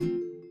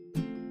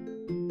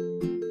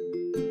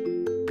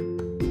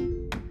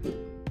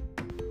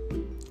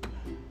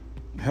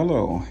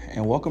Hello,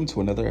 and welcome to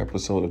another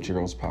episode of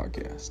Gerald's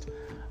Podcast.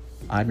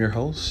 I'm your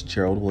host,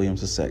 Gerald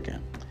Williams II,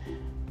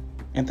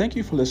 and thank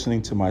you for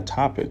listening to my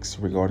topics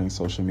regarding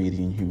social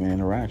media and human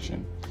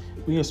interaction.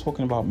 We have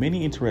spoken about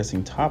many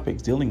interesting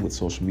topics dealing with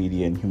social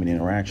media and human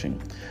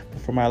interaction,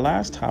 but for my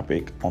last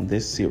topic on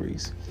this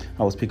series,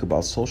 I will speak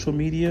about social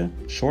media,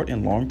 short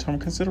and long-term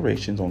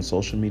considerations on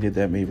social media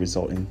that may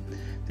result in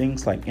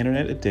things like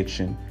internet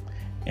addiction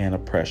and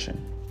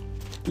oppression.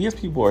 We as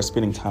people are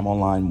spending time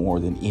online more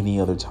than any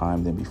other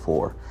time than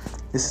before.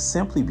 This is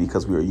simply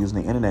because we are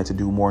using the internet to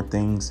do more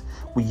things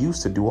we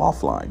used to do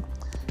offline.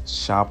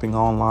 Shopping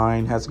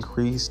online has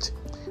increased.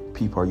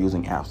 People are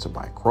using apps to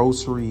buy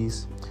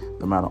groceries.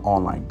 The amount of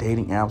online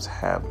dating apps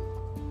have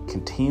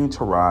continued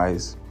to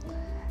rise,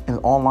 and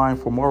online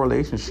for more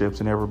relationships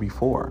than ever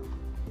before.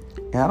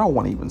 And I don't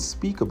want to even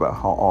speak about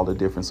how all the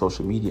different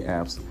social media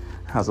apps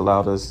has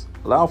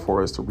allowed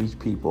for us to reach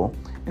people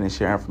and to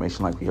share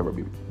information like we ever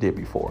did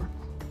before.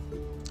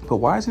 But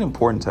why is it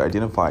important to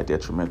identify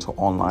detrimental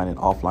online and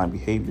offline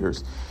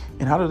behaviors,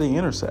 and how do they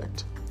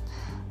intersect?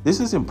 This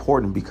is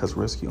important because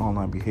risky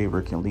online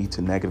behavior can lead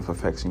to negative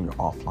effects in your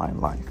offline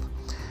life.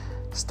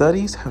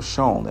 Studies have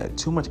shown that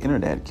too much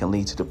internet can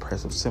lead to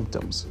depressive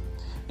symptoms.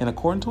 And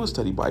according to a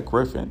study by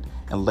Griffin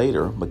and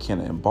later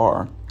McKenna and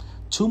Barr,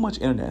 too much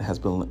internet has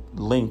been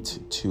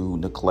linked to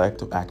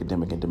neglect of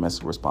academic and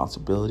domestic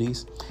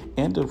responsibilities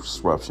and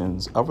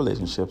disruptions of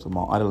relationships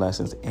among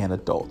adolescents and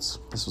adults.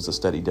 This was a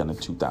study done in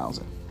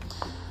 2000.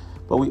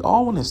 But we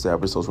all want to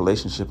establish those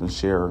relationships and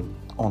share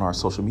on our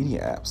social media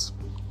apps.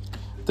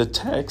 The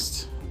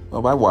text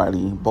by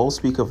Wiley both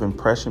speak of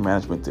impression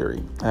management theory,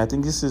 and I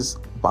think this is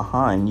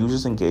behind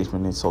users'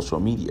 engagement in social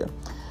media.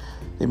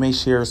 They may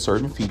share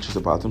certain features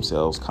about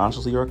themselves,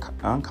 consciously or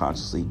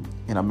unconsciously,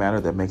 in a manner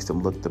that makes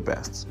them look the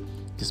best.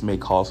 This may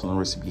cause some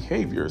risky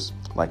behaviors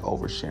like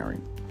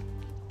oversharing.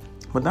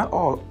 But not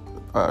all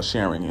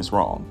sharing is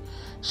wrong.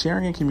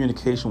 Sharing and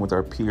communication with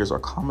our peers are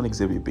common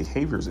exhibited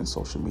behaviors in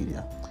social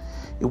media.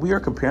 If we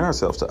are comparing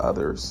ourselves to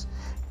others,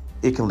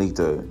 it can lead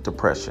to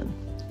depression.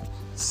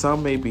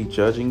 Some may be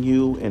judging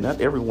you, and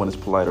not everyone is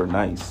polite or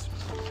nice.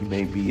 You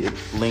may be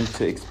linked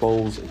to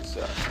expose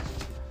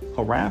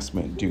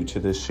harassment due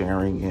to this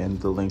sharing and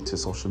the link to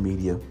social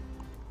media,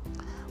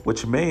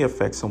 which may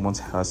affect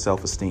someone's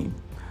self-esteem.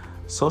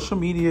 Social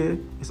media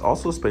is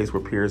also a space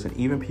where peers and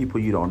even people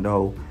you don't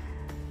know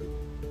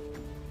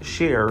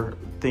share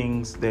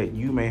things that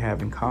you may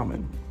have in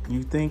common.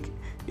 You think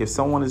if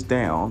someone is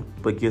down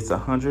but gets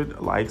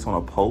 100 likes on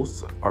a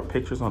post or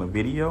pictures on a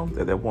video,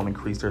 that won't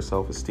increase their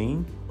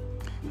self-esteem.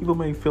 People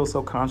may feel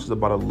self-conscious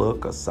about a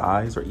look, a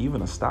size, or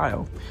even a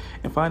style,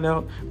 and find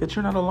out that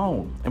you're not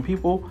alone, and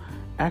people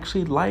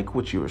actually like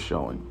what you are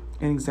showing.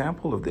 An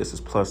example of this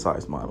is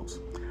plus-size models.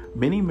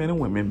 Many men and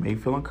women may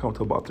feel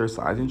uncomfortable about their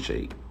size and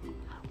shape,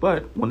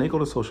 but when they go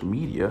to social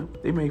media,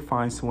 they may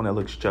find someone that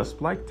looks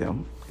just like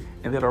them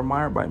and that are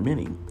admired by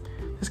many.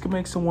 This can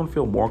make someone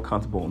feel more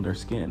comfortable in their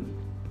skin.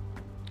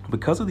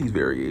 Because of these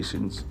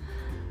variations,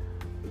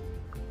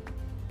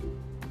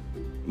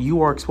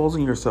 you are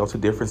exposing yourself to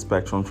different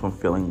spectrums, from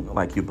feeling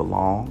like you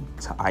belong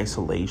to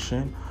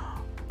isolation,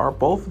 or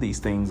both of these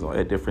things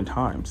at different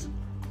times.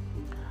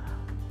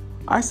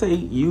 I say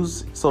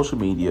use social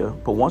media,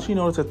 but once you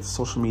notice that the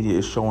social media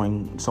is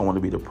showing someone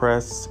to be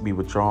depressed, be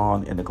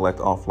withdrawn, and neglect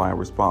offline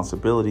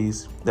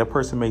responsibilities, that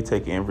person may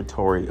take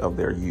inventory of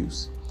their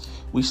use.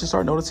 We should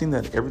start noticing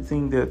that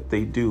everything that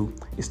they do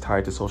is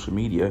tied to social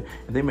media,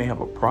 and they may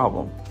have a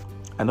problem.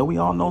 I know we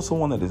all know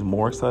someone that is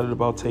more excited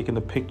about taking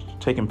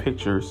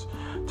pictures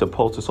to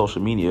post to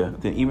social media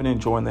than even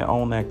enjoying their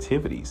own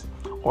activities,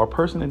 or a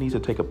person that needs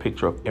to take a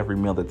picture of every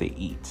meal that they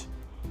eat.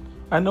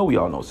 I know we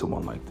all know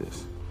someone like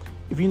this.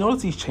 If you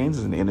notice these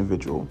changes in the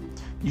individual,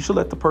 you should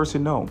let the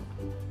person know.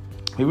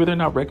 Maybe they're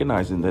not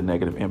recognizing the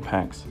negative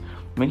impacts.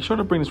 Make sure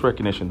to bring this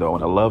recognition, though,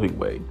 in a loving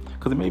way,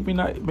 because it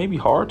may be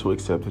hard to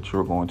accept that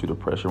you're going through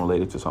depression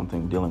related to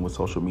something dealing with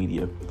social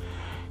media.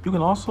 You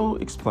can also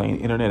explain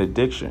internet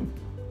addiction,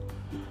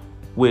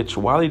 which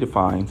Wiley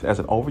defines as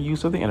an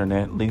overuse of the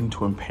internet leading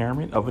to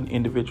impairment of an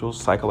individual's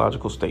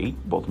psychological state,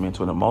 both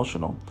mental and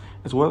emotional,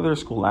 as well as their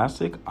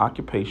scholastic,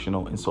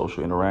 occupational, and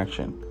social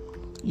interaction.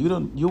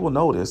 You will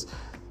notice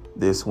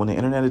this when the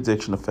internet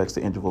addiction affects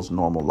the individual's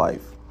normal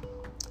life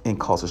and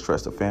causes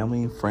stress to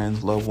family,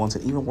 friends, loved ones,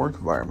 and even work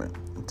environment.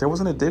 There was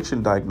an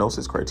addiction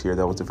diagnosis criteria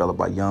that was developed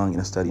by Young in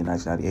a study in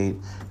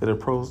 1998 that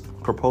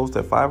proposed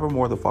that 5 or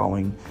more of the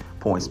following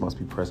points must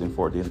be present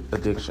for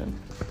addiction.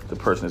 The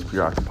person is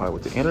preoccupied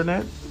with the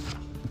internet,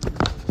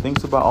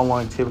 thinks about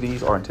online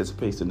activities, or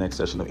anticipates the next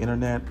session of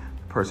internet.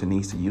 The person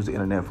needs to use the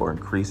internet for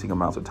increasing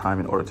amounts of time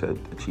in order to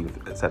achieve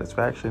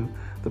satisfaction.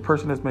 The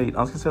person has made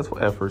unsuccessful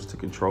efforts to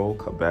control,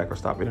 cut back, or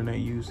stop internet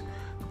use.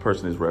 The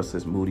person is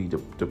restless, moody,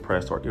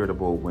 depressed, or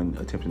irritable when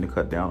attempting to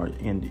cut down or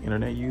end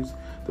internet use.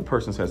 The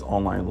person says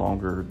online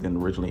longer than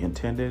originally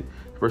intended.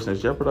 The person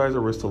has jeopardized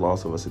or risked the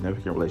loss of a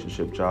significant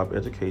relationship, job,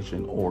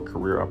 education, or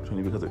career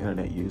opportunity because of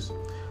internet use.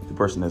 The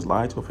person has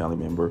lied to a family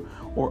member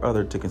or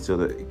other to conceal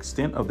the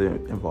extent of their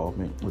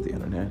involvement with the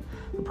internet.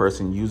 The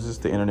person uses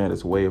the internet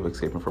as a way of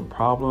escaping from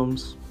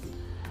problems.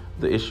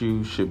 The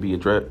issue should be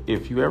addressed.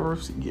 If you ever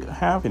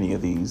have any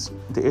of these,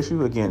 the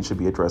issue again should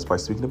be addressed by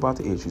speaking about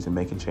the issues and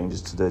making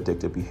changes to the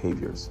addictive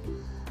behaviors.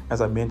 As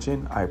I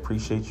mentioned, I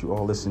appreciate you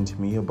all listening to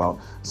me about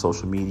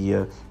social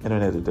media,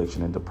 internet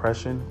addiction, and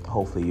depression.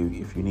 Hopefully,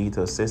 if you need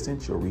the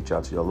assistance, you'll reach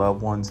out to your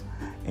loved ones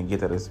and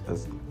get that as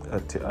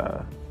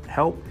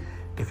help.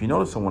 If you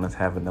notice someone that's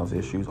having those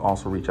issues,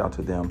 also reach out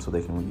to them so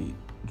they can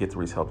get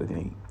the help that they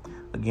need.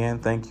 Again,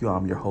 thank you.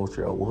 I'm your host,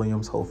 Gerald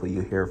Williams. Hopefully,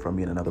 you'll hear from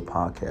me in another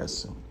podcast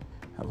soon.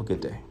 Have a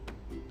good day.